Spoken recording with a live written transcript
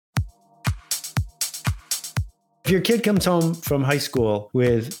If your kid comes home from high school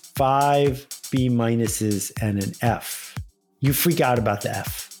with 5 B minuses and an F, you freak out about the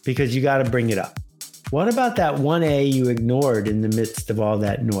F because you got to bring it up. What about that 1A you ignored in the midst of all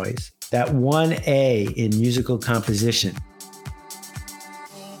that noise? That 1A in musical composition.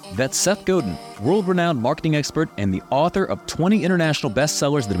 That's Seth Godin, world-renowned marketing expert and the author of 20 international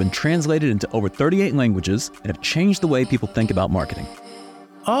bestsellers that have been translated into over 38 languages and have changed the way people think about marketing.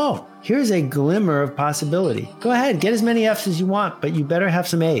 Oh, here's a glimmer of possibility. Go ahead, get as many Fs as you want, but you better have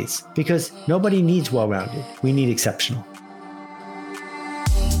some As because nobody needs well-rounded. We need exceptional.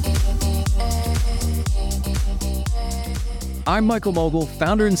 I'm Michael Mogill,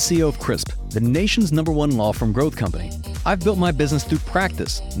 founder and CEO of Crisp, the nation's #1 law firm growth company. I've built my business through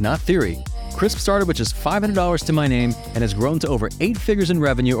practice, not theory. Crisp started with just $500 to my name and has grown to over 8 figures in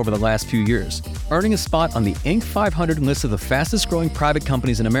revenue over the last few years, earning a spot on the Inc. 500 list of the fastest growing private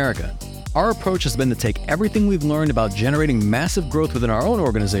companies in America. Our approach has been to take everything we've learned about generating massive growth within our own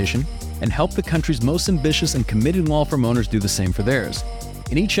organization and help the country's most ambitious and committed law firm owners do the same for theirs.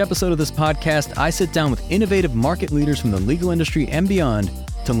 In each episode of this podcast, I sit down with innovative market leaders from the legal industry and beyond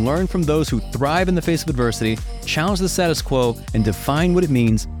to learn from those who thrive in the face of adversity, challenge the status quo, and define what it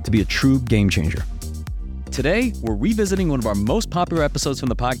means to be a true game changer. Today, we're revisiting one of our most popular episodes from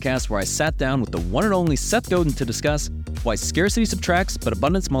the podcast where I sat down with the one and only Seth Godin to discuss why scarcity subtracts but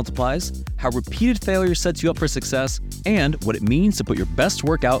abundance multiplies, how repeated failure sets you up for success, and what it means to put your best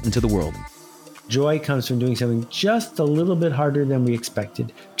work out into the world. Joy comes from doing something just a little bit harder than we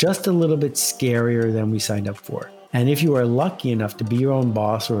expected, just a little bit scarier than we signed up for. And if you are lucky enough to be your own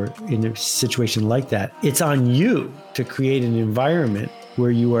boss or in a situation like that, it's on you to create an environment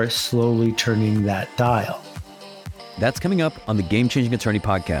where you are slowly turning that dial. That's coming up on the Game Changing Attorney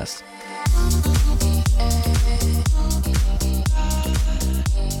podcast.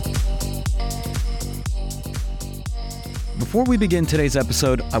 Before we begin today's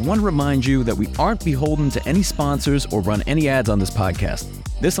episode, I want to remind you that we aren't beholden to any sponsors or run any ads on this podcast.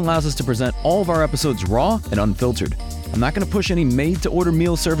 This allows us to present all of our episodes raw and unfiltered. I'm not going to push any made-to-order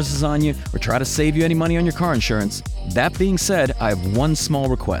meal services on you or try to save you any money on your car insurance. That being said, I have one small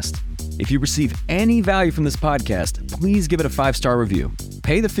request. If you receive any value from this podcast, please give it a 5-star review.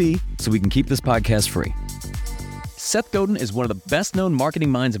 Pay the fee so we can keep this podcast free. Seth Godin is one of the best-known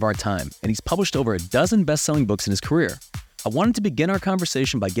marketing minds of our time, and he's published over a dozen best-selling books in his career. I wanted to begin our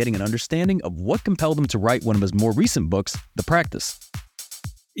conversation by getting an understanding of what compelled him to write one of his more recent books, The Practice.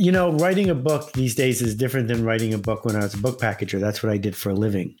 You know, writing a book these days is different than writing a book when I was a book packager. That's what I did for a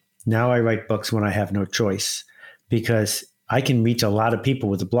living. Now I write books when I have no choice because I can reach a lot of people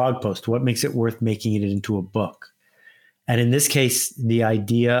with a blog post. What makes it worth making it into a book? And in this case, the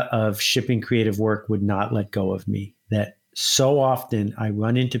idea of shipping creative work would not let go of me. That so often I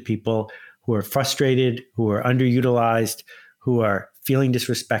run into people who are frustrated, who are underutilized, who are feeling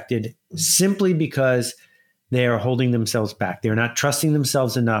disrespected simply because they are holding themselves back. They're not trusting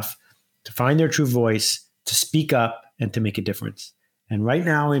themselves enough to find their true voice, to speak up, and to make a difference. And right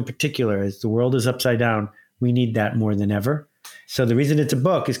now, in particular, as the world is upside down, we need that more than ever. So the reason it's a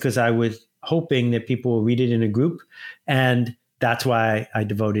book is because I was hoping that people will read it in a group. And that's why I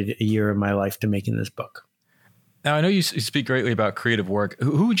devoted a year of my life to making this book. Now, I know you speak greatly about creative work.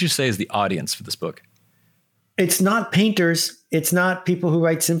 Who would you say is the audience for this book? It's not painters. It's not people who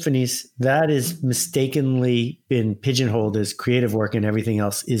write symphonies. That is mistakenly been pigeonholed as creative work and everything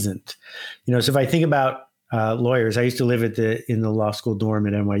else isn't. You know, so if I think about lawyers, I used to live in the law school dorm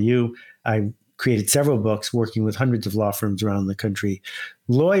at NYU. I created several books working with hundreds of law firms around the country.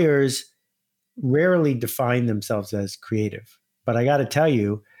 Lawyers rarely define themselves as creative. But I got to tell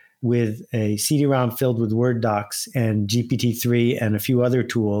you, with a CD-ROM filled with Word docs and GPT-3 and a few other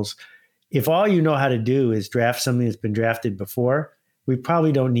tools, if all you know how to do is draft something that's been drafted before, we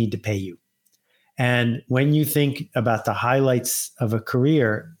probably don't need to pay you. And when you think about the highlights of a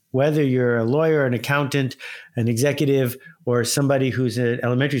career, whether you're a lawyer, an accountant, an executive, or somebody who's an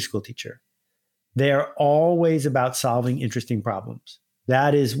elementary school teacher, they are always about solving interesting problems.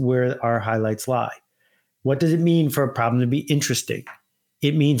 That is where our highlights lie. What does it mean for a problem to be interesting?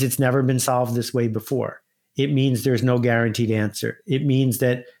 It means it's never been solved this way before. It means there's no guaranteed answer. It means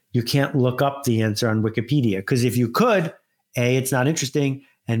that you can't look up the answer on Wikipedia because if you could, A, it's not interesting,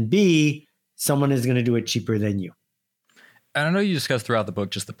 and B, someone is going to do it cheaper than you. And I know you discussed throughout the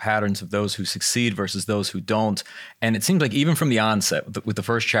book just the patterns of those who succeed versus those who don't. And it seems like even from the onset, with the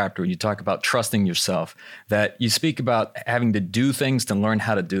first chapter, you talk about trusting yourself, that you speak about having to do things to learn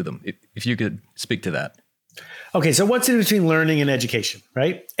how to do them. If you could speak to that. Okay, so what's in between learning and education,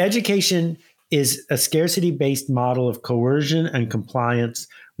 right? Education is a scarcity-based model of coercion and compliance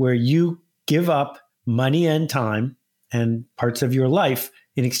where you give up money and time and parts of your life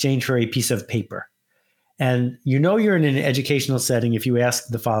in exchange for a piece of paper. And you know you're in an educational setting if you ask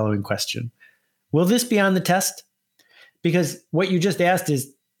the following question. Will this be on the test? Because what you just asked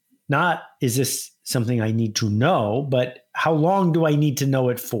is not, is this something I need to know, but how long do I need to know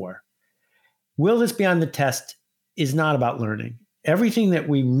it for? Will this be on the test is not about learning. Everything that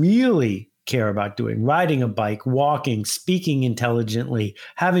we really care about doing, riding a bike, walking, speaking intelligently,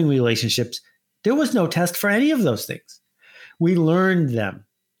 having relationships, there was no test for any of those things. We learned them.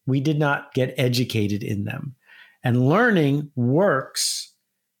 We did not get educated in them. And learning works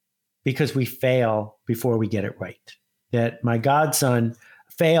because we fail before we get it right. That my godson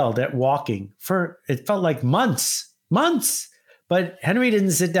failed at walking for, it felt like months. But Henry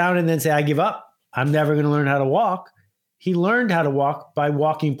didn't sit down and then say, I give up. I'm never going to learn how to walk. He learned how to walk by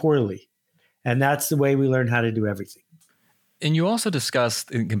walking poorly. And that's the way we learn how to do everything. And you also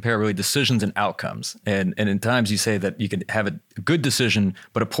discussed and compare really decisions and outcomes. And in times you say that you can have a good decision,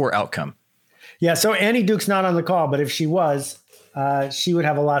 but a poor outcome. Yeah. So Annie Duke's not on the call, but if she was, she would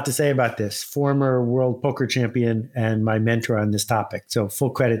have a lot to say about this. Former world poker champion and my mentor on this topic. So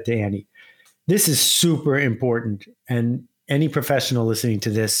full credit to Annie. This is super important. And any professional listening to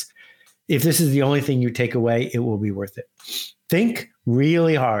this, if this is the only thing you take away, it will be worth it. Think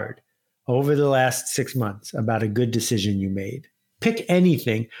really hard over the last 6 months about a good decision you made. Pick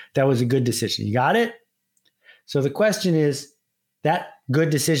anything that was a good decision. You got it? So the question is, that good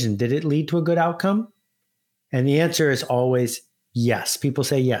decision, did it lead to a good outcome? And the answer is always yes. People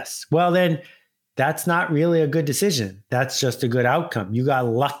say yes. Well, then that's not really a good decision. That's just a good outcome. You got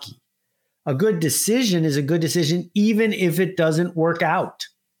lucky. A good decision is a good decision even if it doesn't work out.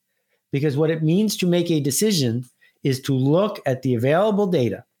 Because what it means to make a decision is to look at the available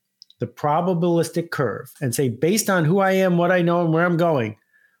data, the probabilistic curve, and say, based on who I am, what I know, and where I'm going,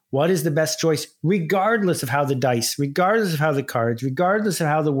 what is the best choice, regardless of how the dice, regardless of how the cards, regardless of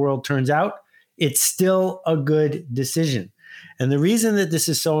how the world turns out, it's still a good decision. And the reason that this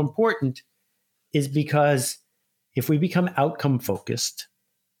is so important is because if we become outcome focused,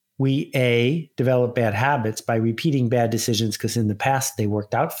 we develop bad habits by repeating bad decisions because in the past they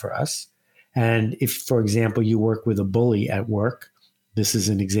worked out for us. And if, for example, you work with a bully at work, this is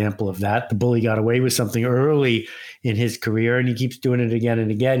an example of that. The bully got away with something early in his career and he keeps doing it again and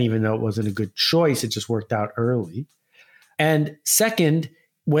again, even though it wasn't a good choice. It just worked out early. And second,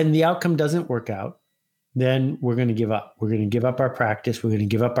 when the outcome doesn't work out, then we're going to give up. We're going to give up our practice. We're going to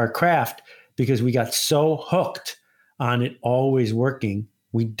give up our craft because we got so hooked on it always working.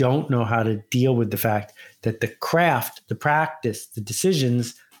 We don't know how to deal with the fact that the craft, the practice, the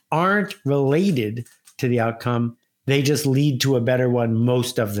decisions aren't related to the outcome. They just lead to a better one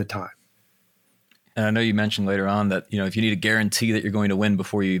most of the time. And I know you mentioned later on that, if you need a guarantee that you're going to win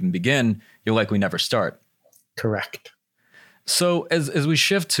before you even begin, you'll likely never start. Correct. So as we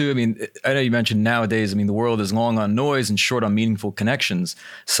shift to, I know you mentioned nowadays, the world is long on noise and short on meaningful connections.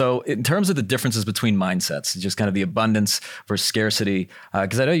 So in terms of the differences between mindsets, just kind of the abundance versus scarcity,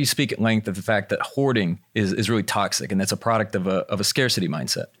 because I know you speak at length of the fact that hoarding is really toxic and that's a product of a scarcity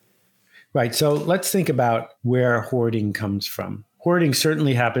mindset. Right. So let's think about where hoarding comes from. Hoarding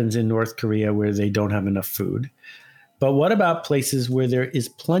certainly happens in North Korea where they don't have enough food. But what about places where there is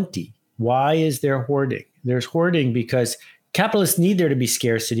plenty? Why is there hoarding? There's hoarding because capitalists need there to be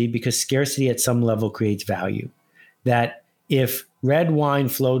scarcity because scarcity at some level creates value. That if red wine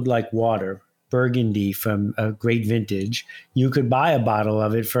flowed like water, Burgundy from a great vintage, you could buy a bottle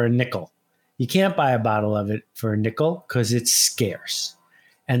of it for a nickel. You can't buy a bottle of it for a nickel because it's scarce.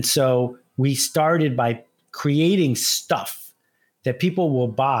 And so we started by creating stuff that people will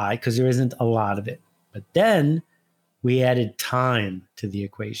buy because there isn't a lot of it. But then we added time to the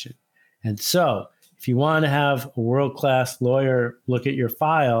equation. And so if you want to have a world-class lawyer look at your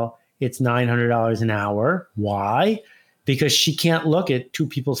file, it's $900 an hour. Why? Because she can't look at two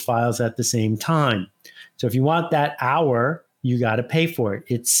people's files at the same time. So if you want that hour, you got to pay for it.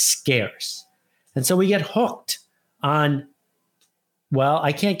 It's scarce. And so we get hooked on, well,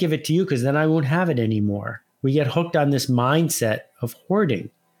 I can't give it to you because then I won't have it anymore. We get hooked on this mindset of hoarding.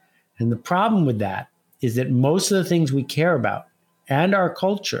 And the problem with that is that most of the things we care about and our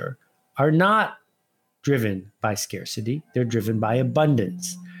culture are not driven by scarcity. They're driven by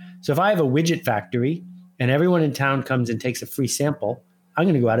abundance. So if I have a widget factory and everyone in town comes and takes a free sample, I'm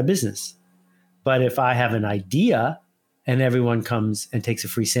going to go out of business. But if I have an idea and everyone comes and takes a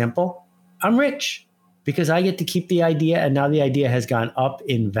free sample, I'm rich because I get to keep the idea and now the idea has gone up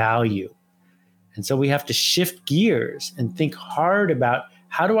in value. And so we have to shift gears and think hard about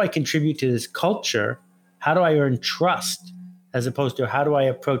how do I contribute to this culture? How do I earn trust? as opposed to how do I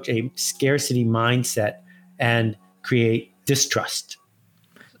approach a scarcity mindset and create distrust.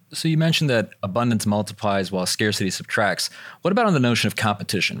 So you mentioned that abundance multiplies while scarcity subtracts. What about on the notion of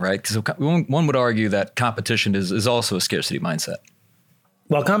competition, right? Because one would argue that competition is also a scarcity mindset.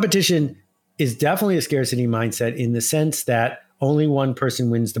 Well, competition is definitely a scarcity mindset in the sense that only one person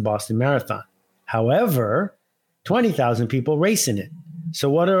wins the Boston Marathon. However, 20,000 people race in it. So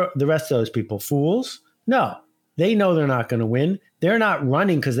what are the rest of those people? Fools? No, they know they're not going to win. They're not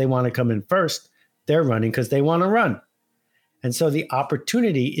running because they want to come in first. They're running because they want to run. And so the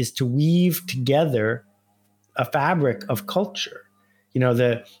opportunity is to weave together a fabric of culture. You know,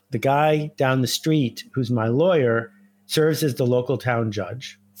 the guy down the street who's my lawyer serves as the local town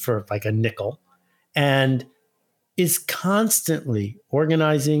judge for like a nickel and is constantly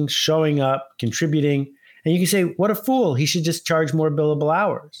organizing, showing up, contributing. And you can say, what a fool. He should just charge more billable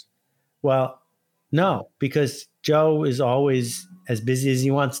hours. Well, no, because Joe is always as busy as he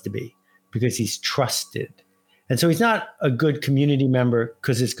wants to be because he's trusted. And so he's not a good community member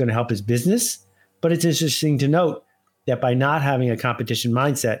because it's going to help his business. But it's interesting to note that by not having a competition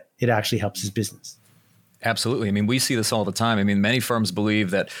mindset, it actually helps his business. Absolutely. I mean, we see this all the time. I mean, many firms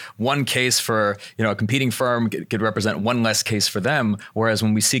believe that one case for, a competing firm could represent one less case for them. Whereas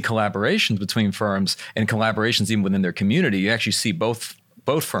when we see collaborations between firms and collaborations even within their community, you actually see both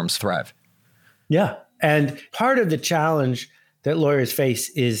firms thrive. Yeah. And part of the challenge that lawyers face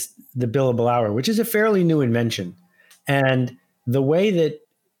is the billable hour, which is a fairly new invention. And the way that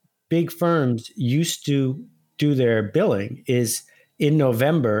big firms used to do their billing is in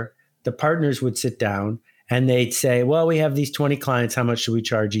November, the partners would sit down and they'd say, well, we have these 20 clients. How much should we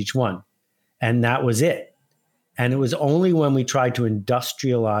charge each one? And that was it. And it was only when we tried to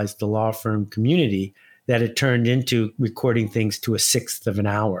industrialize the law firm community that it turned into recording things to a sixth of an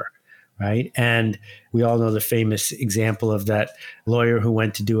hour. Right. And we all know the famous example of that lawyer who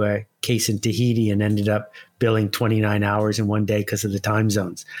went to do a case in Tahiti and ended up billing 29 hours in one day because of the time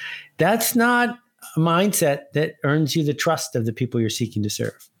zones. That's not a mindset that earns you the trust of the people you're seeking to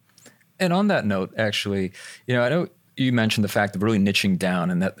serve. And on that note, actually, I know you mentioned the fact of really niching down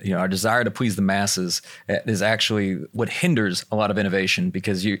and that, our desire to please the masses is actually what hinders a lot of innovation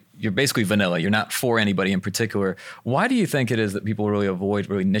because you're basically vanilla. You're not for anybody in particular. Why do you think it is that people really avoid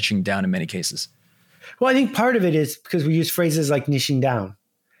really niching down in many cases? Well, I think part of it is because we use phrases like niching down.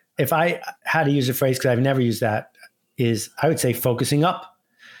 If I had to use a phrase, because I've never used that, is I would say focusing up.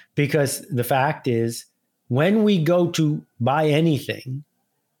 Because the fact is, when we go to buy anything,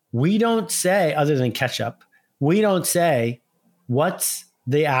 we don't say, other than ketchup, we don't say, what's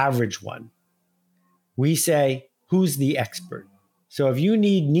the average one? We say, who's the expert? So if you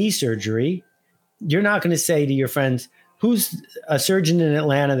need knee surgery, you're not going to say to your friends, who's a surgeon in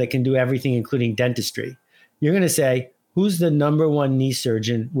Atlanta that can do everything, including dentistry? You're going to say, who's the number one knee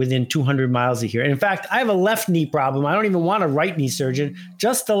surgeon within 200 miles of here? And in fact, I have a left knee problem. I don't even want a right knee surgeon,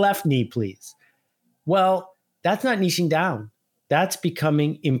 just the left knee, please. Well, that's not niching down. That's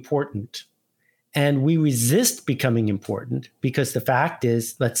becoming important. And we resist becoming important because the fact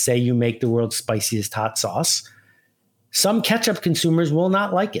is, let's say you make the world's spiciest hot sauce. Some ketchup consumers will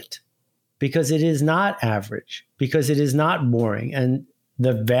not like it because it is not average, because it is not boring. And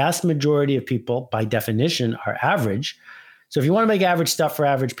the vast majority of people, by definition, are average. So if you want to make average stuff for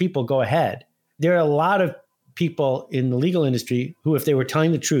average people, go ahead. There are a lot of people in the legal industry who, if they were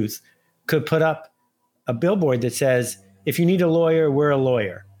telling the truth, could put up a billboard that says, if you need a lawyer, we're a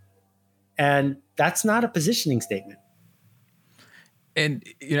lawyer. And that's not a positioning statement. And,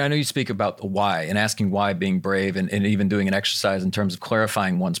 I know you speak about the why and asking why being brave and even doing an exercise in terms of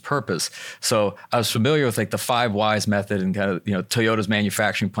clarifying one's purpose. So I was familiar with like the 5 whys method and kind of, Toyota's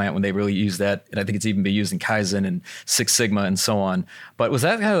manufacturing plant when they really use that. And I think it's even been used in Kaizen and Six Sigma and so on. But was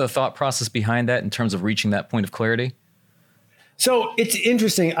that kind of the thought process behind that in terms of reaching that point of clarity? So it's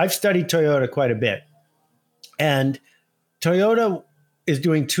interesting. I've studied Toyota quite a bit. And Toyota is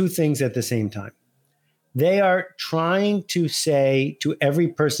doing 2 things at the same time. They are trying to say to every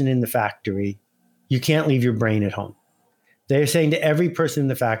person in the factory, you can't leave your brain at home. They're saying to every person in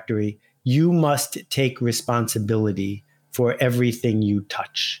the factory, you must take responsibility for everything you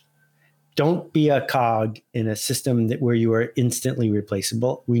touch. Don't be a cog in a system where you are instantly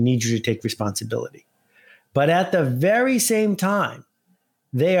replaceable. We need you to take responsibility. But at the very same time,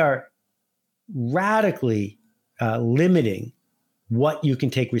 they are radically limiting what you can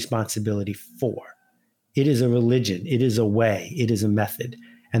take responsibility for. It is a religion. It is a way. It is a method.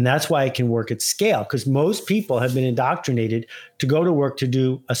 And that's why it can work at scale, because most people have been indoctrinated to go to work to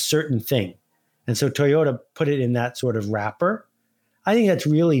do a certain thing. And so Toyota put it in that sort of wrapper. I think that's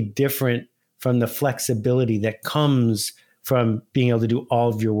really different from the flexibility that comes from being able to do all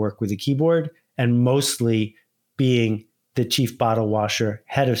of your work with a keyboard and mostly being the chief bottle washer,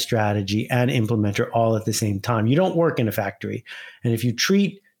 head of strategy, and implementer all at the same time. You don't work in a factory. And if you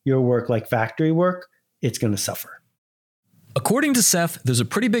treat your work like factory work, it's going to suffer. According to Seth, there's a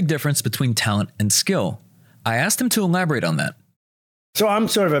pretty big difference between talent and skill. I asked him to elaborate on that. So I'm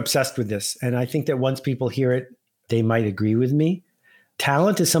sort of obsessed with this. And I think that once people hear it, they might agree with me.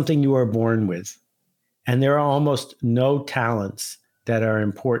 Talent is something you are born with. And there are almost no talents that are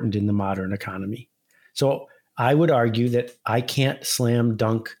important in the modern economy. So I would argue that I can't slam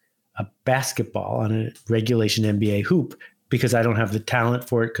dunk a basketball on a regulation NBA hoop because I don't have the talent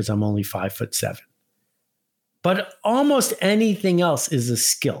for it because I'm only 5'7". But almost anything else is a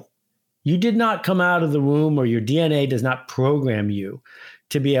skill. You did not come out of the womb, or your DNA does not program you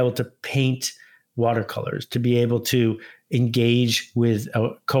to be able to paint watercolors, to be able to engage with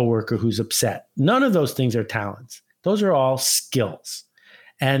a coworker who's upset. None of those things are talents. Those are all skills.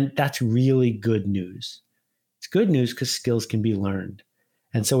 And that's really good news. It's good news because skills can be learned.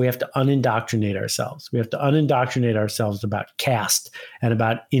 And so we have to unindoctrinate ourselves. We have to unindoctrinate ourselves about caste and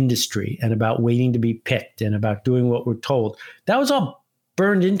about industry and about waiting to be picked and about doing what we're told. That was all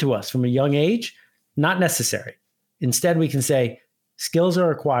burned into us from a young age. Not necessary. Instead, we can say, skills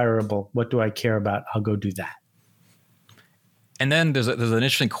are acquirable. What do I care about? I'll go do that. And then there's an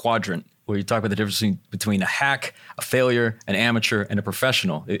interesting quadrant where you talk about the difference between a hack, a failure, an amateur, and a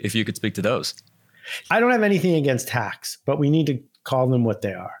professional, if you could speak to those. I don't have anything against hacks, but we need to call them what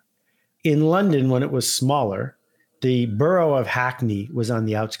they are. In London, when it was smaller, the borough of Hackney was on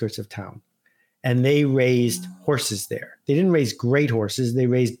the outskirts of town, and they raised horses there. They didn't raise great horses. They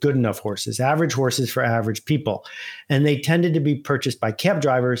raised good enough horses, average horses for average people. And they tended to be purchased by cab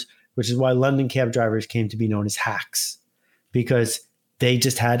drivers, which is why London cab drivers came to be known as hacks, because they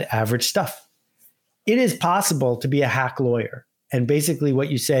just had average stuff. It is possible to be a hack lawyer. And basically what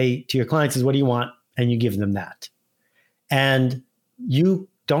you say to your clients is, what do you want? And you give them that. And you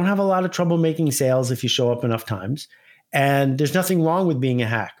don't have a lot of trouble making sales if you show up enough times. And there's nothing wrong with being a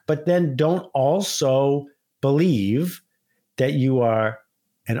hack. But then don't also believe that you are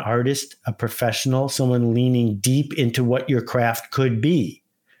an artist, a professional, someone leaning deep into what your craft could be,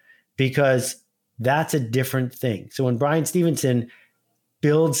 because that's a different thing. So when Brian Stevenson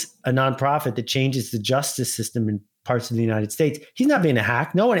builds a nonprofit that changes the justice system in parts of the United States, he's not being a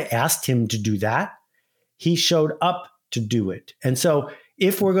hack. No one asked him to do that. He showed up to do it. And so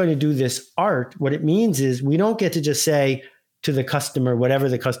if we're going to do this art, what it means is we don't get to just say to the customer, whatever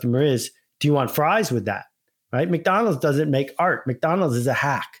the customer is, do you want fries with that? Right? McDonald's doesn't make art. McDonald's is a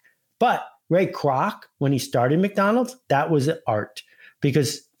hack. But Ray Kroc, when he started McDonald's, that was art,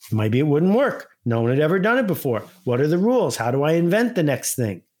 because maybe it wouldn't work. No one had ever done it before. What are the rules? How do I invent the next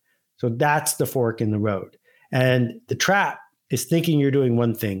thing? So that's the fork in the road. And the trap is thinking you're doing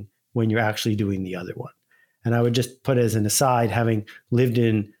one thing when you're actually doing the other one. And I would just put as an aside, having lived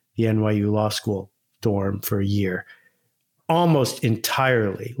in the NYU law school dorm for a year, almost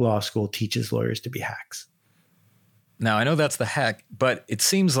entirely law school teaches lawyers to be hacks. Now, I know that's the hack, but it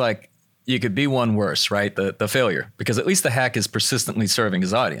seems like you could be one worse, right? The failure, because at least the hack is persistently serving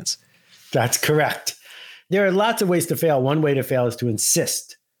his audience. That's correct. There are lots of ways to fail. One way to fail is to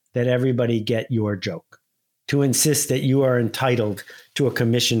insist that everybody get your joke, to insist that you are entitled to a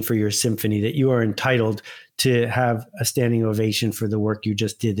commission for your symphony, that you are entitled to have a standing ovation for the work you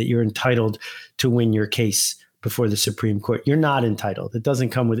just did, that you're entitled to win your case before the Supreme Court. You're not entitled. It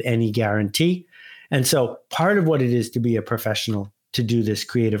doesn't come with any guarantee. And so part of what it is to be a professional, to do this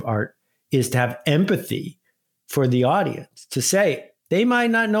creative art, is to have empathy for the audience, to say, they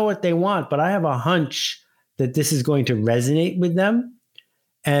might not know what they want, but I have a hunch that this is going to resonate with them.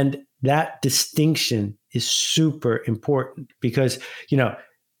 And that distinction is super important because,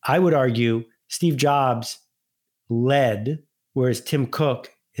 I would argue Steve Jobs led, whereas Tim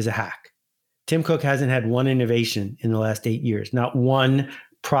Cook is a hack. Tim Cook hasn't had one innovation in the last 8 years, not one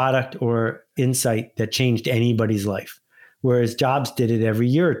product or insight that changed anybody's life, whereas Jobs did it every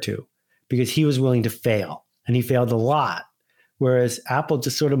year or two because he was willing to fail, and he failed a lot. Whereas Apple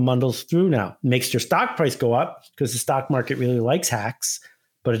just sort of mundles through now, makes their stock price go up because the stock market really likes hacks,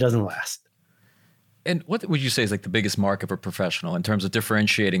 but it doesn't last. And what would you say is like the biggest mark of a professional in terms of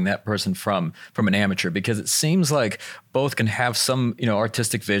differentiating that person from an amateur? Because it seems like both can have some,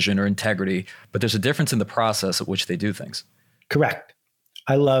 artistic vision or integrity, but there's a difference in the process at which they do things. Correct.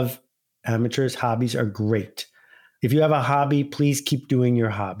 I love amateurs. Hobbies are great. If you have a hobby, please keep doing your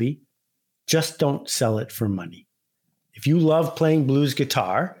hobby. Just don't sell it for money. If you love playing blues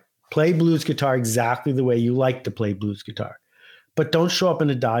guitar, play blues guitar exactly the way you like to play blues guitar. But don't show up in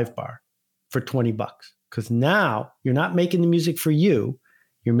a dive bar for $20. because now you're not making the music for you.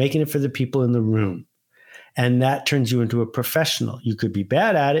 You're making it for the people in the room. And that turns you into a professional. You could be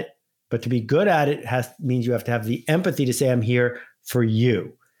bad at it, but to be good at it means you have to have the empathy to say, I'm here for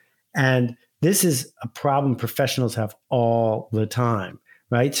you. And this is a problem professionals have all the time,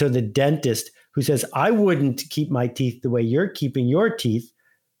 right? So the dentist who says, I wouldn't keep my teeth the way you're keeping your teeth,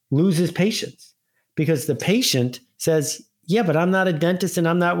 loses patience, because the patient says, yeah, but I'm not a dentist and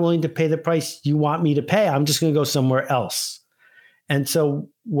I'm not willing to pay the price you want me to pay. I'm just going to go somewhere else. And so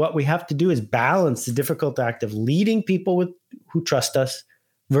what we have to do is balance the difficult act of leading people who trust us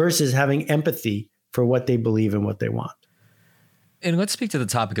versus having empathy for what they believe and what they want. And let's speak to the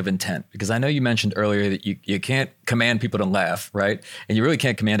topic of intent, because I know you mentioned earlier that you can't command people to laugh, right? And you really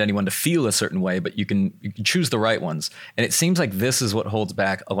can't command anyone to feel a certain way, but you can choose the right ones. And it seems like this is what holds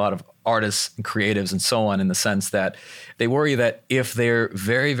back a lot of artists and creatives and so on, in the sense that they worry that if they're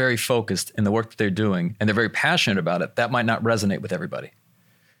very, very focused in the work that they're doing and they're very passionate about it, that might not resonate with everybody.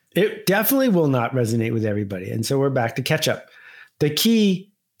 It definitely will not resonate with everybody. And so we're back to catch up. The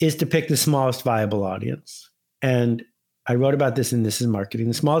key is to pick the smallest viable audience. And I wrote about this in This Is Marketing.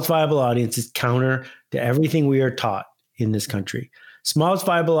 The smallest viable audience is counter to everything we are taught in this country. Smallest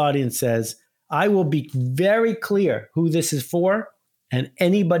viable audience says, I will be very clear who this is for, and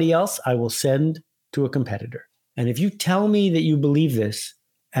anybody else I will send to a competitor. And if you tell me that you believe this,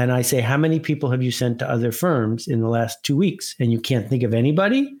 and I say, how many people have you sent to other firms in the last 2 weeks, and you can't think of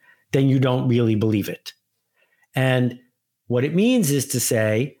anybody, then you don't really believe it. And what it means is to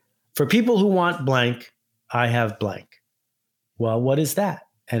say, for people who want blank, I have blank. Well, what is that?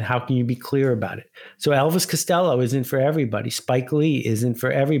 And how can you be clear about it? So Elvis Costello isn't for everybody. Spike Lee isn't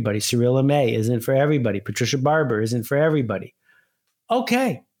for everybody. Cyrilla May isn't for everybody. Patricia Barber isn't for everybody.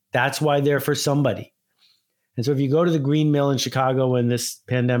 Okay, that's why they're for somebody. And so if you go to the Green Mill in Chicago when this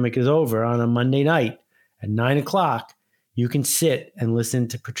pandemic is over on a Monday night at 9:00, you can sit and listen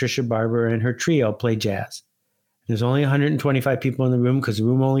to Patricia Barber and her trio play jazz. There's only 125 people in the room because the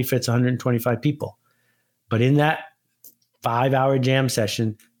room only fits 125 people. But in that 5-hour jam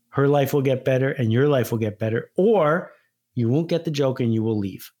session, her life will get better and your life will get better, or you won't get the joke and you will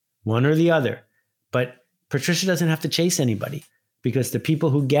leave, one or the other. But Patricia doesn't have to chase anybody because the people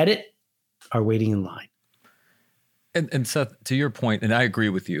who get it are waiting in line. And Seth, to your point, and I agree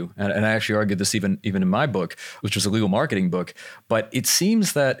with you, and I actually argued this even in my book, which was a legal marketing book, but it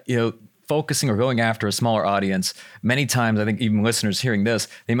seems that, focusing or going after a smaller audience, many times, I think even listeners hearing this,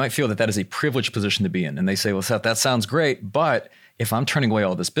 they might feel that that is a privileged position to be in. And they say, well, Seth, that sounds great, but if I'm turning away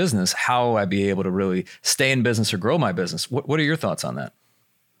all this business, how will I be able to really stay in business or grow my business? What are your thoughts on that?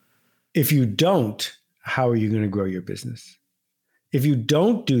 If you don't, how are you going to grow your business? If you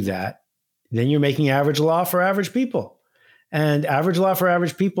don't do that, then you're making average law for average people. And average law for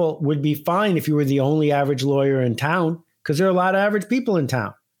average people would be fine if you were the only average lawyer in town, because there are a lot of average people in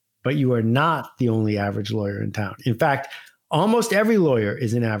town. But you are not the only average lawyer in town. In fact, almost every lawyer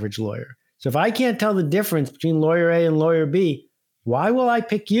is an average lawyer. So if I can't tell the difference between lawyer A and lawyer B, why will I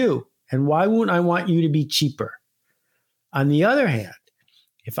pick you? And why wouldn't I want you to be cheaper? On the other hand,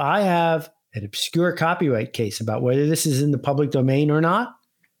 if I have an obscure copyright case about whether this is in the public domain or not,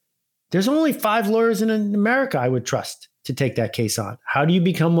 there's only 5 lawyers in America I would trust to take that case on. How do you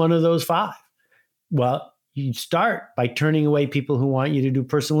become one of those 5? Well, you start by turning away people who want you to do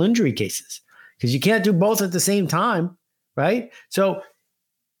personal injury cases, because you can't do both at the same time, right? So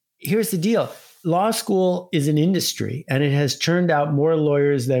here's the deal. Law school is an industry, and it has churned out more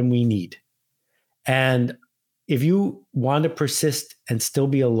lawyers than we need. And if you want to persist and still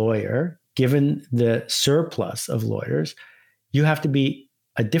be a lawyer, given the surplus of lawyers, you have to be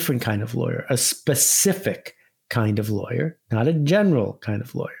a different kind of lawyer, a specific kind of lawyer, not a general kind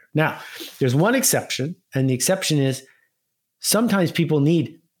of lawyer. Now, there's one exception, and the exception is sometimes people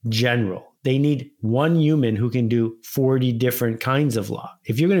need general. They need one human who can do 40 different kinds of law.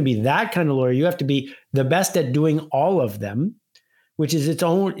 If you're going to be that kind of lawyer, you have to be the best at doing all of them, which is its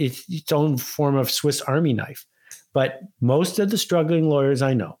own form of Swiss Army knife. But most of the struggling lawyers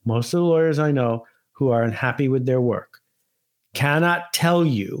I know, most of the lawyers I know who are unhappy with their work, cannot tell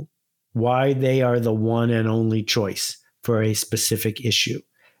you why they are the one and only choice for a specific issue.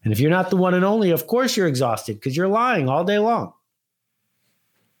 And if you're not the one and only, of course you're exhausted because you're lying all day long.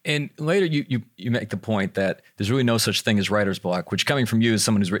 And later you make the point that there's really no such thing as writer's block, which, coming from you as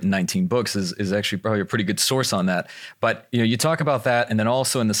someone who's written 19 books, is actually probably a pretty good source on that. But you talk about that, and then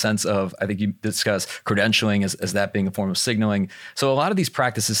also in the sense of, I think you discuss credentialing as that being a form of signaling. So a lot of these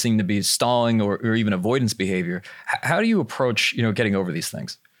practices seem to be stalling or even avoidance behavior. How do you approach getting over these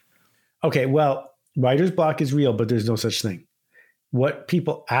things? Okay, well, writer's block is real, but there's no such thing. what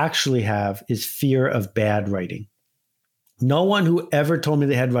people actually have is fear of bad writing. No one who ever told me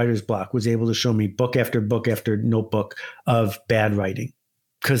they had writer's block was able to show me book after notebook of bad writing,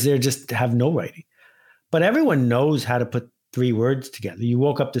 because they just have no writing. But everyone knows how to put 3 words together. You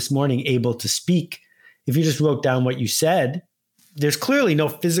woke up this morning able to speak. If you just wrote down what you said, there's clearly no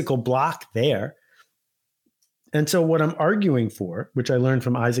physical block there. And so what I'm arguing for, which I learned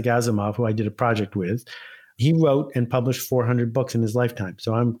from Isaac Asimov, who I did a project with, he wrote and published 400 books in his lifetime.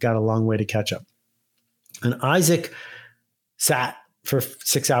 So I've got a long way to catch up. And Isaac sat for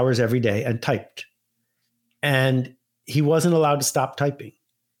 6 hours every day and typed. And he wasn't allowed to stop typing.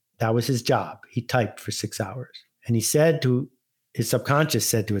 That was his job. He typed for 6 hours. And he said to his subconscious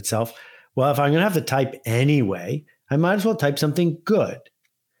said to itself, well, if I'm going to have to type anyway, I might as well type something good.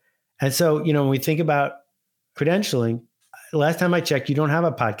 And so, when we think about credentialing, last time I checked, you don't have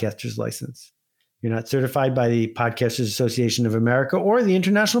a podcaster's license. You're not certified by the Podcasters Association of America or the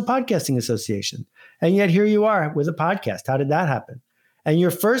International Podcasting Association. And yet here you are with a podcast. How did that happen? And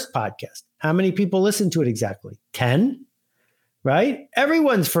your first podcast, how many people listened to it exactly? 10? Right?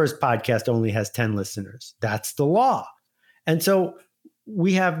 Everyone's first podcast only has 10 listeners. That's the law. And so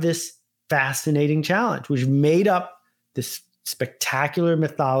we have this fascinating challenge. We've made up this spectacular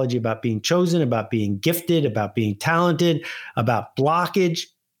mythology about being chosen, about being gifted, about being talented, about blockage.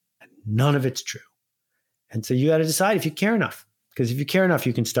 None of it's true. And so you got to decide if you care enough, because if you care enough,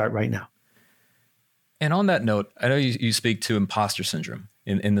 you can start right now. And on that note, I know you speak to imposter syndrome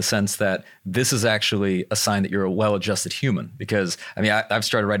in the sense that this is actually a sign that you're a well-adjusted human, because I've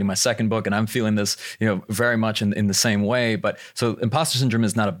started writing my second book and I'm feeling this, very much in the same way. But so imposter syndrome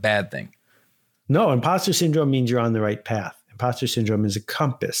is not a bad thing. No, imposter syndrome means you're on the right path. Imposter syndrome is a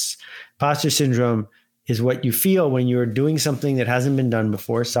compass. Imposter syndrome is what you feel when you're doing something that hasn't been done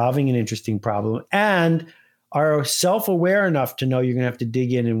before, solving an interesting problem, and are self-aware enough to know you're going to have to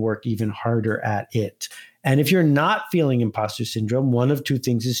dig in and work even harder at it. And if you're not feeling imposter syndrome, one of 2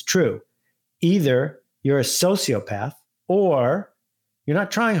 things is true. Either you're a sociopath or you're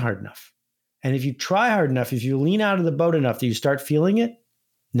not trying hard enough. And if you try hard enough, if you lean out of the boat enough that you start feeling it,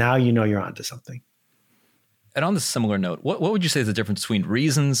 now you know you're onto something. And on this similar note, what would you say is the difference between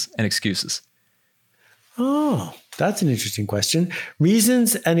reasons and excuses? Oh, that's an interesting question.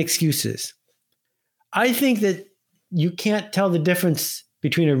 Reasons and excuses. I think that you can't tell the difference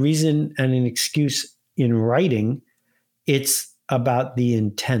between a reason and an excuse in writing. It's about the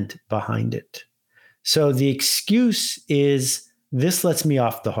intent behind it. So the excuse is, this lets me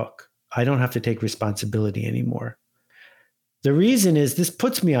off the hook. I don't have to take responsibility anymore. The reason is, this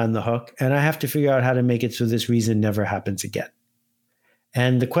puts me on the hook and I have to figure out how to make it so this reason never happens again.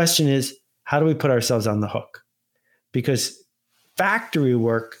 And the question is, how do we put ourselves on the hook? Because factory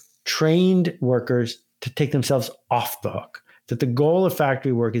work trained workers to take themselves off the hook, that the goal of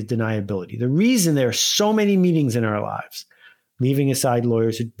factory work is deniability. The reason there are so many meetings in our lives, leaving aside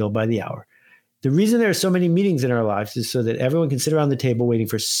lawyers who bill by the hour, the reason there are so many meetings in our lives is so that everyone can sit around the table waiting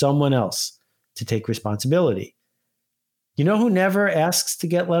for someone else to take responsibility. You know who never asks to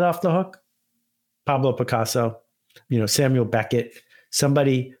get let off the hook? Pablo Picasso, Samuel Beckett,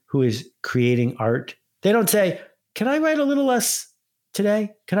 somebody who is creating art. They don't say, can I write a little less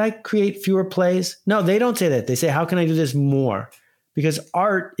today? Can I create fewer plays? No, they don't say that. They say, how can I do this more? Because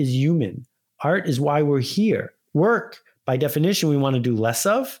art is human. Art is why we're here. Work, by definition, we want to do less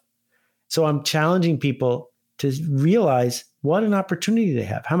of. So I'm challenging people to realize what an opportunity they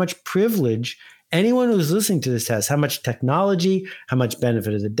have, how much privilege anyone who's listening to this has, how much technology, how much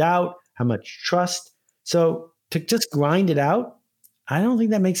benefit of the doubt, how much trust. So to just grind it out, I don't think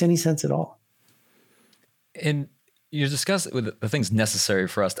that makes any sense at all. And you discussed with the things necessary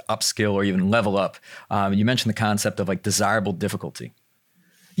for us to upskill or even level up. You mentioned the concept of desirable difficulty.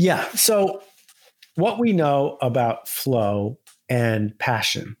 Yeah. So what we know about flow and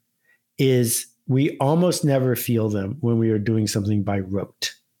passion is we almost never feel them when we are doing something by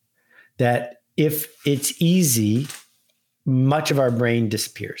rote. That if it's easy, much of our brain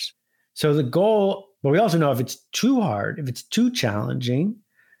disappears. So the goal, but we also know if it's too hard, if it's too challenging,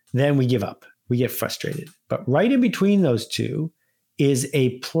 then we give up. We get frustrated. But right in between those two is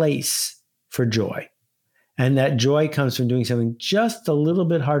a place for joy. And that joy comes from doing something just a little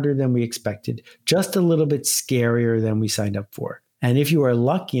bit harder than we expected, just a little bit scarier than we signed up for. And if you are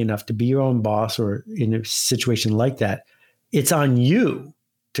lucky enough to be your own boss or in a situation like that, it's on you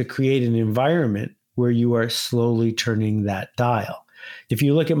to create an environment where you are slowly turning that dial. If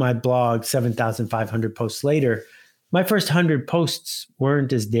you look at my blog, 7,500 posts later, my first 100 posts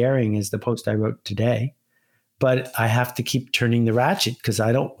weren't as daring as the post I wrote today, but I have to keep turning the ratchet because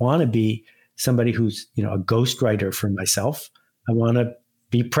I don't want to be somebody who's, a ghostwriter for myself. I want to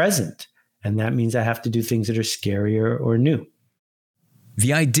be present. And that means I have to do things that are scarier or new.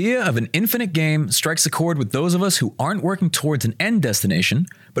 The idea of an infinite game strikes a chord with those of us who aren't working towards an end destination,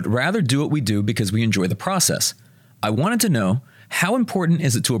 but rather do what we do because we enjoy the process. I wanted to know, how important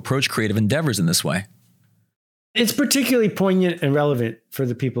is it to approach creative endeavors in this way? It's particularly poignant and relevant for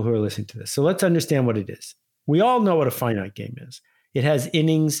the people who are listening to this. So let's understand what it is. We all know what a finite game is. It has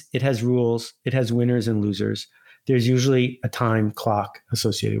innings, it has rules, it has winners and losers. There's usually a time clock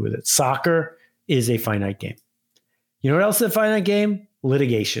associated with it. Soccer is a finite game. You know what else is a finite game?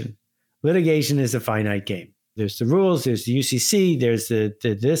 Litigation. Litigation is a finite game. There's the rules, there's the UCC, there's the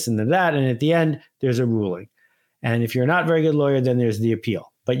this and the that, and at the end, there's a ruling. And if you're not a very good lawyer, then there's the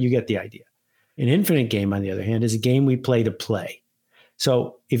appeal. But you get the idea. An infinite game, on the other hand, is a game we play to play.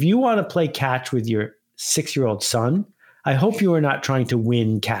 So if you want to play catch with your 6-year-old son, I hope you are not trying to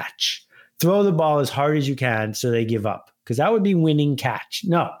win catch. Throw the ball as hard as you can so they give up, because that would be winning catch.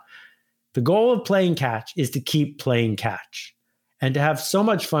 No, the goal of playing catch is to keep playing catch and to have so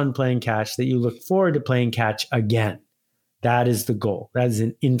much fun playing catch that you look forward to playing catch again. That is the goal. That is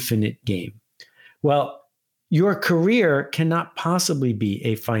an infinite game. Well, your career cannot possibly be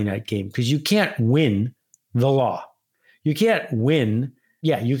a finite game because you can't win the law. You can't win.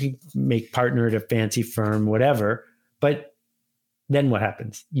 Yeah, you can make partner at a fancy firm, whatever, but then what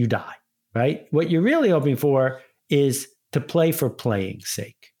happens? You die, right? What you're really hoping for is to play for playing's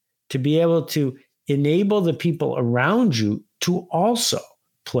sake, to be able to enable the people around you to also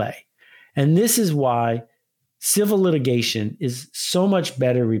play. And this is why civil litigation is so much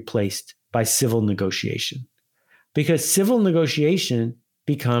better replaced by civil negotiation, because civil negotiation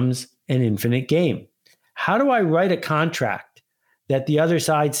becomes an infinite game. How do I write a contract that the other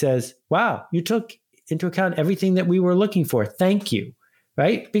side says, wow, you took into account everything that we were looking for. Thank you,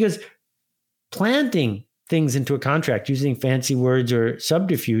 right? Because planting things into a contract using fancy words or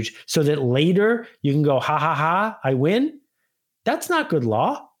subterfuge so that later you can go, ha, ha, ha, I win. That's not good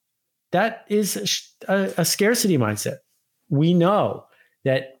law. That is a scarcity mindset. We know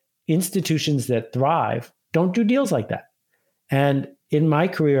that institutions that thrive don't do deals like that. And in my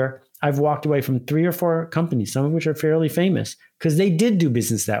career, I've walked away from 3 or 4 companies, some of which are fairly famous, because they did do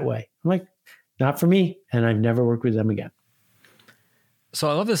business that way. I'm like, not for me. And I've never worked with them again. So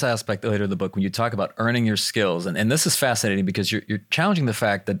I love this aspect later in the book when you talk about earning your skills. And this is fascinating because you're challenging the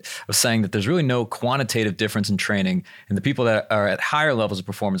fact that of saying that there's really no quantitative difference in training, and the people that are at higher levels of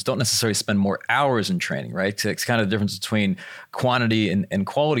performance don't necessarily spend more hours in training, right? It's kind of the difference between quantity and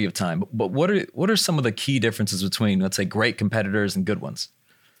quality of time. But what are some of the key differences between, let's say, great competitors and good ones?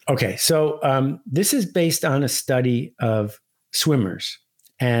 Okay, so this is based on a study of swimmers.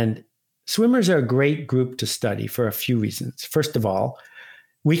 And swimmers are a great group to study for a few reasons. First of all,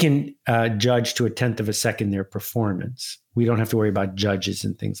 we can judge to 1/10 of a second their performance. We don't have to worry about judges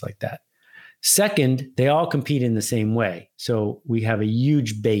and things like that. Second, they all compete in the same way. So we have a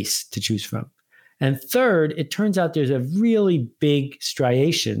huge base to choose from. And third, it turns out there's a really big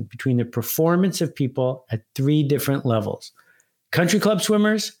striation between the performance of people at 3 different levels. Country club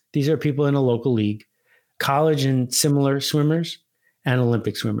swimmers, these are people in a local league. College and similar swimmers, and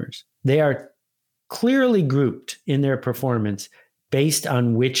Olympic swimmers. They are clearly grouped in their performance based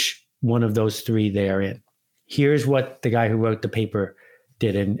on which one of those 3 they are in. Here's what the guy who wrote the paper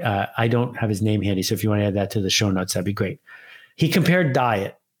did. And I don't have his name handy, so if you want to add that to the show notes, that'd be great. He compared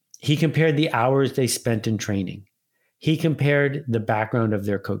diet. He compared the hours they spent in training. He compared the background of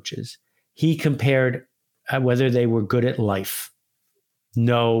their coaches. He compared whether they were good at life.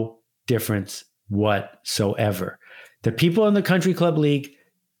 No difference whatsoever. The people in the country club league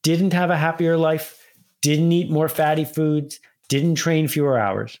didn't have a happier life, didn't eat more fatty foods, didn't train fewer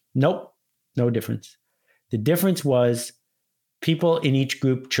hours. Nope, no difference. The difference was people in each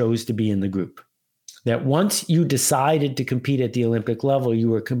group chose to be in the group. That once you decided to compete at the Olympic level, you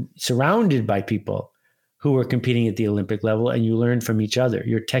were surrounded by people who were competing at the Olympic level, and you learned from each other.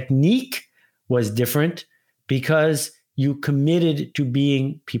 Your technique was different because you committed to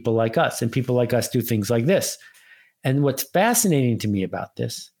being people like us, and people like us do things like this. And what's fascinating to me about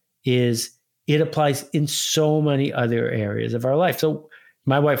this is it applies in so many other areas of our life. So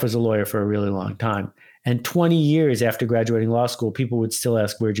my wife was a lawyer for a really long time. And 20 years after graduating law school, people would still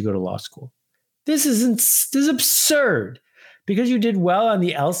ask, where'd you go to law school? This is absurd. Because you did well on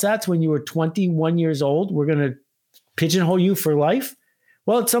the LSATs when you were 21 years old, we're going to pigeonhole you for life?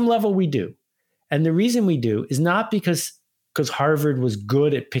 Well, at some level we do. And the reason we do is not because Harvard was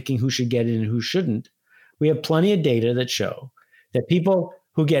good at picking who should get in and who shouldn't. We have plenty of data that show that people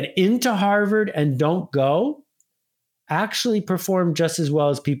who get into Harvard and don't go actually perform just as well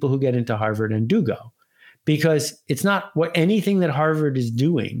as people who get into Harvard and do go. because it's not what anything that Harvard is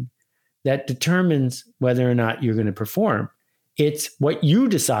doing that determines whether or not you're going to perform. It's what you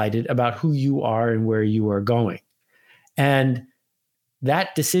decided about who you are and where you are going. And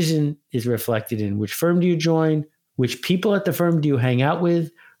that decision is reflected in which firm do you join, which people at the firm do you hang out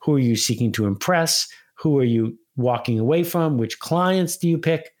with, who are you seeking to impress, who are you walking away from, which clients do you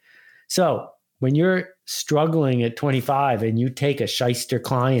pick. So when you're struggling at 25 and you take a shyster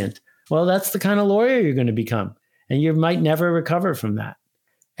client, well, that's the kind of lawyer you're going to become. And you might never recover from that.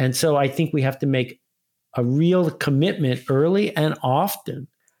 And so I think we have to make a real commitment early and often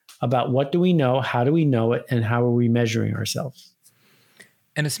about what do we know, how do we know it, and how are we measuring ourselves.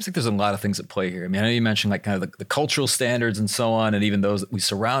 And it seems like there's a lot of things at play here. I mean, I know you mentioned like kind of the cultural standards and so on, and even those that we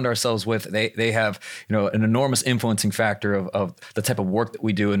surround ourselves with, they have, an enormous influencing factor of the type of work that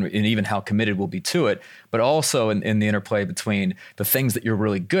we do and even how committed we'll be to it, but also in the interplay between the things that you're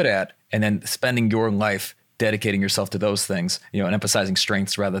really good at and then spending your life dedicating yourself to those things, and emphasizing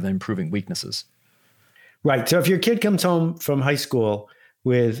strengths rather than improving weaknesses. Right. So if your kid comes home from high school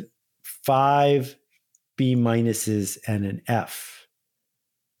with 5 B minuses and an F,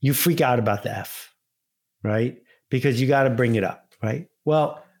 you freak out about the F, right? Because you got to bring it up, right?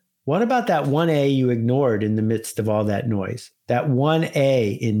 Well, what about that 1A you ignored in the midst of all that noise? That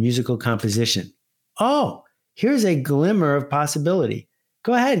 1A in musical composition. Oh, here's a glimmer of possibility.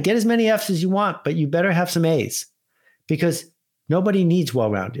 Go ahead, get as many Fs as you want, but you better have some As because nobody needs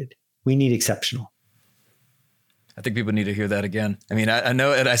well-rounded. We need exceptional. I think people need to hear that again. I mean, I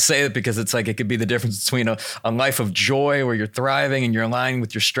know, and I say it because it's like it could be the difference between a life of joy where you're thriving and you're aligning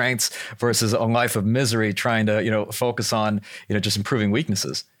with your strengths versus a life of misery trying to, focus on, just improving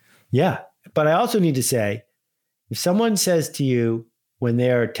weaknesses. Yeah. But I also need to say, if someone says to you when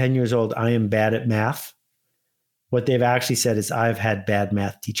they are 10 years old, I am bad at math, what they've actually said is, I've had bad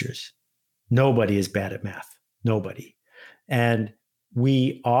math teachers. Nobody is bad at math. Nobody. And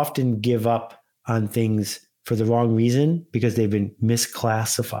we often give up on things for the wrong reason because they've been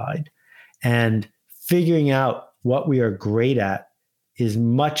misclassified. And figuring out what we are great at is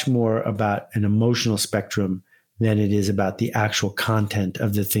much more about an emotional spectrum than it is about the actual content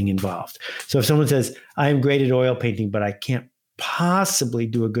of the thing involved. So if someone says, I am great at oil painting, but I can't possibly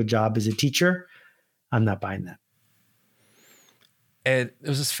do a good job as a teacher, I'm not buying that. And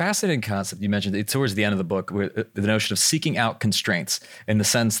there's this fascinating concept you mentioned towards the end of the book, where the notion of seeking out constraints, in the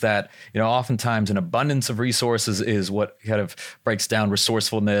sense that, oftentimes an abundance of resources is what kind of breaks down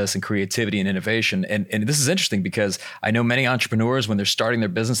resourcefulness and creativity and innovation. And this is interesting because I know many entrepreneurs, when they're starting their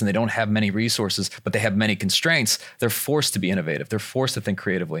business and they don't have many resources, but they have many constraints, they're forced to be innovative. They're forced to think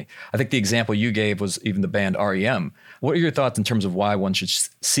creatively. I think the example you gave was even the band REM. What are your thoughts in terms of why one should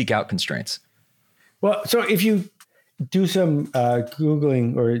seek out constraints? Well, so if you do some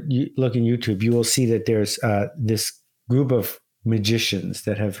Googling or look in YouTube, you will see that there's this group of magicians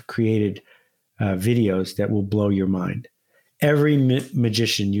that have created videos that will blow your mind. Every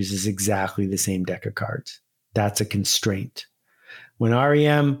magician uses exactly the same deck of cards. That's a constraint. When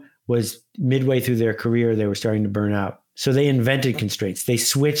REM was midway through their career, they were starting to burn out. So they invented constraints. They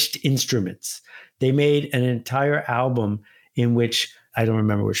switched instruments. They made an entire album in which, I don't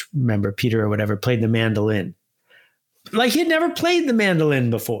remember which member, Peter or whatever, played the mandolin. Like he had never played the mandolin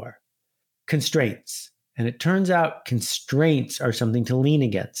before. Constraints. And it turns out constraints are something to lean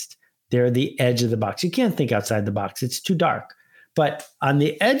against. They're the edge of the box. You can't think outside the box. It's too dark. But on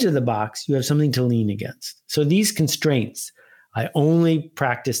the edge of the box, you have something to lean against. So these constraints, I only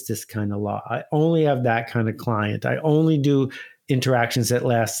practice this kind of law. I only have that kind of client. I only do interactions that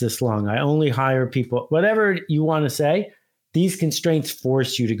last this long. I only hire people. Whatever you want to say, these constraints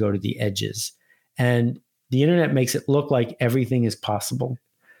force you to go to the edges. And the internet makes it look like everything is possible,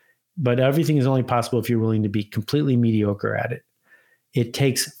 but everything is only possible if you're willing to be completely mediocre at it. It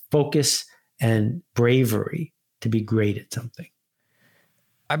takes focus and bravery to be great at something.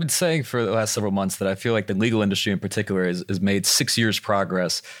 I've been saying for the last several months that I feel like the legal industry in particular has made 6 years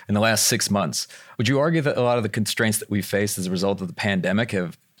progress in the last 6 months. Would you argue that a lot of the constraints that we've faced as a result of the pandemic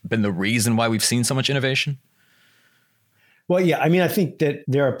have been the reason why we've seen so much innovation? Well, yeah. I mean, I think that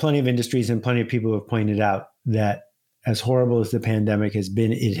there are plenty of industries and plenty of people who have pointed out that as horrible as the pandemic has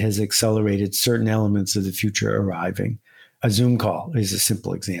been, it has accelerated certain elements of the future arriving. A Zoom call is a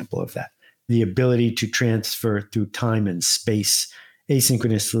simple example of that. The ability to transfer through time and space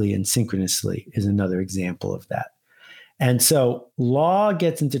asynchronously and synchronously is another example of that. And so law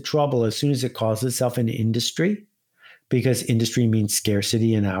gets into trouble as soon as it calls itself an industry, because industry means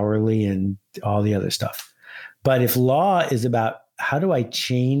scarcity and hourly and all the other stuff. But if law is about how do I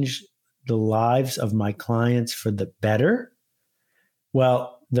change the lives of my clients for the better,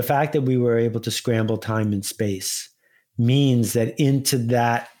 well, the fact that we were able to scramble time and space means that into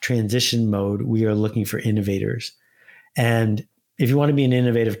that transition mode, we are looking for innovators. And if you want to be an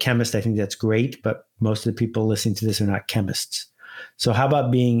innovative chemist, I think that's great, but most of the people listening to this are not chemists. So how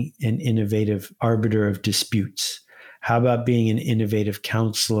about being an innovative arbiter of disputes? How about being an innovative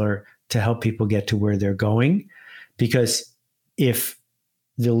counselor to help people get to where they're going? Because if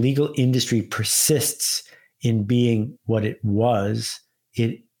the legal industry persists in being what it was,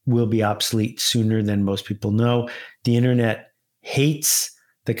 it will be obsolete sooner than most people know. The internet hates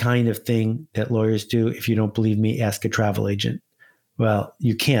the kind of thing that lawyers do. If you don't believe me, ask a travel agent. Well,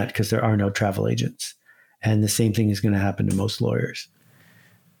 you can't because there are no travel agents. And the same thing is going to happen to most lawyers.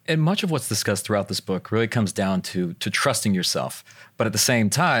 And much of what's discussed throughout this book really comes down to trusting yourself. But at the same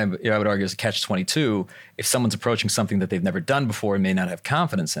time, I would argue as a catch-22, if someone's approaching something that they've never done before and may not have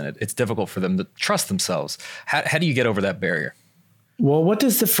confidence in it, it's difficult for them to trust themselves. How do you get over that barrier? Well, what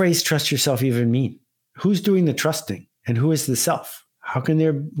does the phrase trust yourself even mean? Who's doing the trusting and who is the self? How can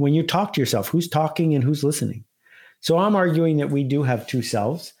when you talk to yourself, who's talking and who's listening? So I'm arguing that we do have two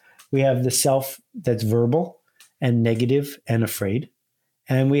selves. We have the self that's verbal and negative and afraid.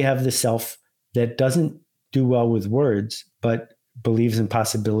 And we have the self that doesn't do well with words, but believes in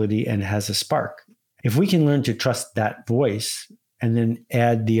possibility and has a spark. If we can learn to trust that voice and then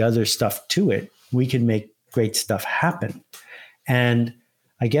add the other stuff to it, we can make great stuff happen. And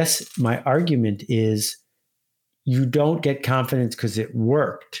I guess my argument is you don't get confidence because it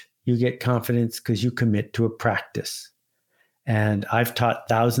worked. You get confidence because you commit to a practice. And I've taught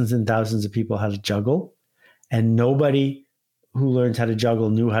thousands and thousands of people how to juggle, and nobody who learns how to juggle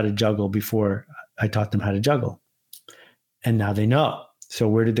knew how to juggle before I taught them how to juggle. And now they know. So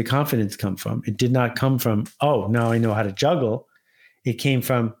where did the confidence come from? It did not come from, oh, now I know how to juggle. It came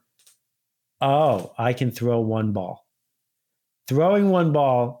from, oh, I can throw one ball. Throwing one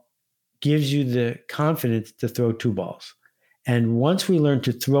ball gives you the confidence to throw two balls. And once we learn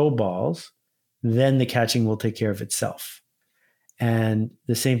to throw balls, then the catching will take care of itself. And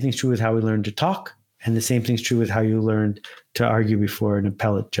the same thing's true with how we learn to talk. And the same thing's true with how you learned to argue before an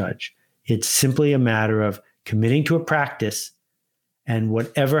appellate judge. It's simply a matter of committing to a practice, and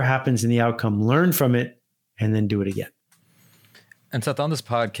whatever happens in the outcome, learn from it and then do it again. And Seth, on this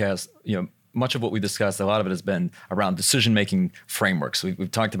podcast, much of what we discussed, a lot of it has been around decision-making frameworks. We've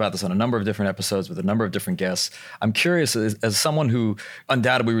talked about this on a number of different episodes with a number of different guests. I'm curious, as someone who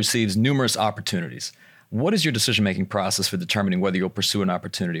undoubtedly receives numerous opportunities, what is your decision-making process for determining whether you'll pursue an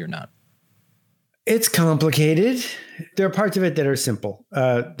opportunity or not? It's complicated. There are parts of it that are simple.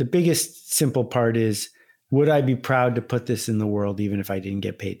 The biggest simple part is, would I be proud to put this in the world even if I didn't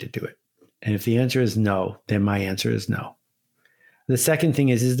get paid to do it? And if the answer is no, then my answer is no. The second thing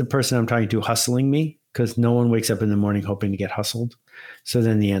is the person I'm talking to hustling me? Because no one wakes up in the morning hoping to get hustled. So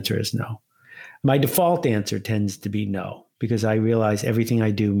then the answer is no. My default answer tends to be no, because I realize everything I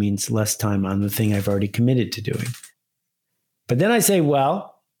do means less time on the thing I've already committed to doing. But then I say,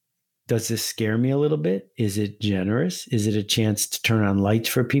 well, does this scare me a little bit? Is it generous? Is it a chance to turn on lights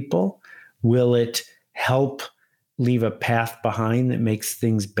for people? Will it help leave a path behind that makes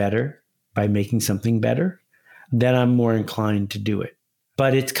things better by making something better? Then I'm more inclined to do it.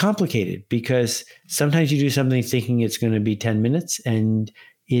 But it's complicated because sometimes you do something thinking it's going to be 10 minutes and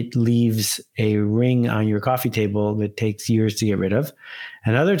it leaves a ring on your coffee table that takes years to get rid of.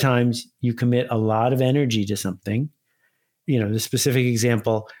 And other times you commit a lot of energy to something. The specific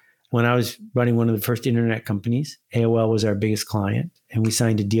example, when I was running one of the first internet companies, AOL was our biggest client, and we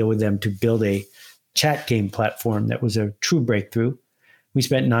signed a deal with them to build a chat game platform that was a true breakthrough. We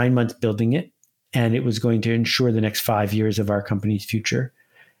spent 9 months building it, and it was going to ensure the next 5 years of our company's future.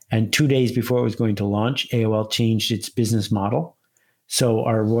 And 2 days before it was going to launch, AOL changed its business model. So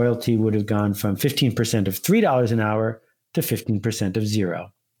our royalty would have gone from 15% of $3 an hour to 15% of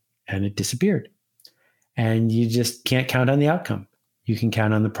 $0. And it disappeared. And you just can't count on the outcome. You can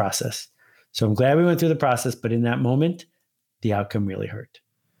count on the process. So I'm glad we went through the process, but in that moment, the outcome really hurt.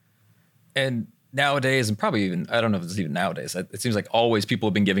 And nowadays, and probably even, I don't know if it's even nowadays, it seems like always people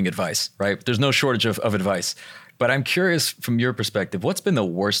have been giving advice, right? There's no shortage of advice. But I'm curious from your perspective, what's been the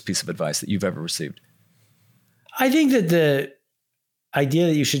worst piece of advice that you've ever received? I think that the idea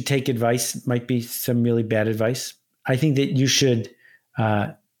that you should take advice might be some really bad advice. I think that you should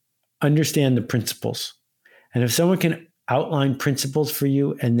understand the principles. And if someone can outline principles for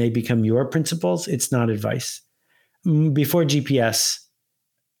you and they become your principles, it's not advice. Before GPS,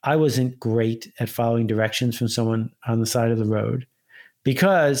 I wasn't great at following directions from someone on the side of the road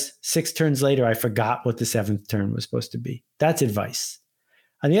because 6 turns later, I forgot what the 7th turn was supposed to be. That's advice.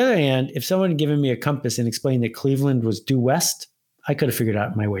 On the other hand, if someone had given me a compass and explained that Cleveland was due west, I could have figured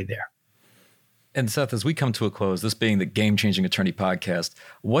out my way there. And Seth, as we come to a close, this being the Game Changing Attorney podcast,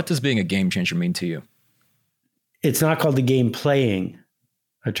 what does being a game changer mean to you? It's not called the game playing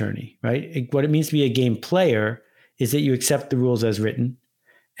attorney, right? What it means to be a game player is that you accept the rules as written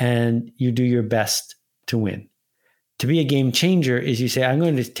and you do your best to win. To be a game changer is you say, I'm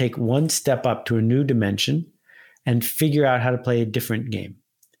going to take one step up to a new dimension and figure out how to play a different game.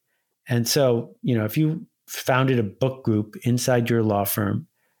 And so, if you founded a book group inside your law firm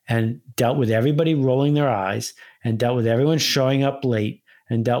and dealt with everybody rolling their eyes and dealt with everyone showing up late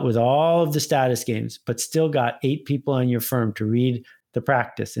and dealt with all of the status games, but still got 8 people on your firm to read the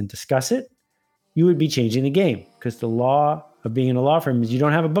practice and discuss it, you would be changing the game, because the law of being in a law firm is you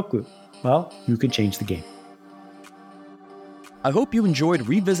don't have a book group. Well, you could change the game. I hope you enjoyed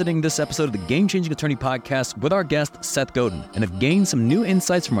revisiting this episode of the Game Changing Attorney podcast with our guest, Seth Godin, and have gained some new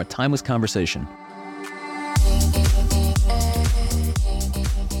insights from our timeless conversation.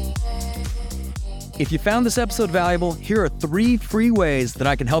 If you found this episode valuable, here are 3 free ways that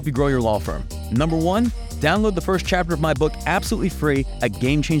I can help you grow your law firm. Number 1, download the first chapter of my book absolutely free at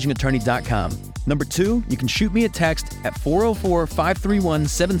GameChangingAttorney.com. Number 2, you can shoot me a text at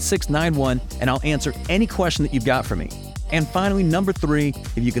 404-531-7691 and I'll answer any question that you've got for me. And finally, number 3,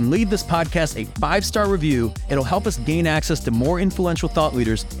 if you can leave this podcast a 5-star review, it'll help us gain access to more influential thought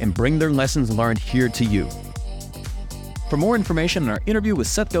leaders and bring their lessons learned here to you. For more information on our interview with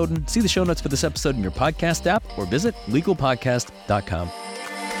Seth Godin, see the show notes for this episode in your podcast app or visit legalpodcast.com.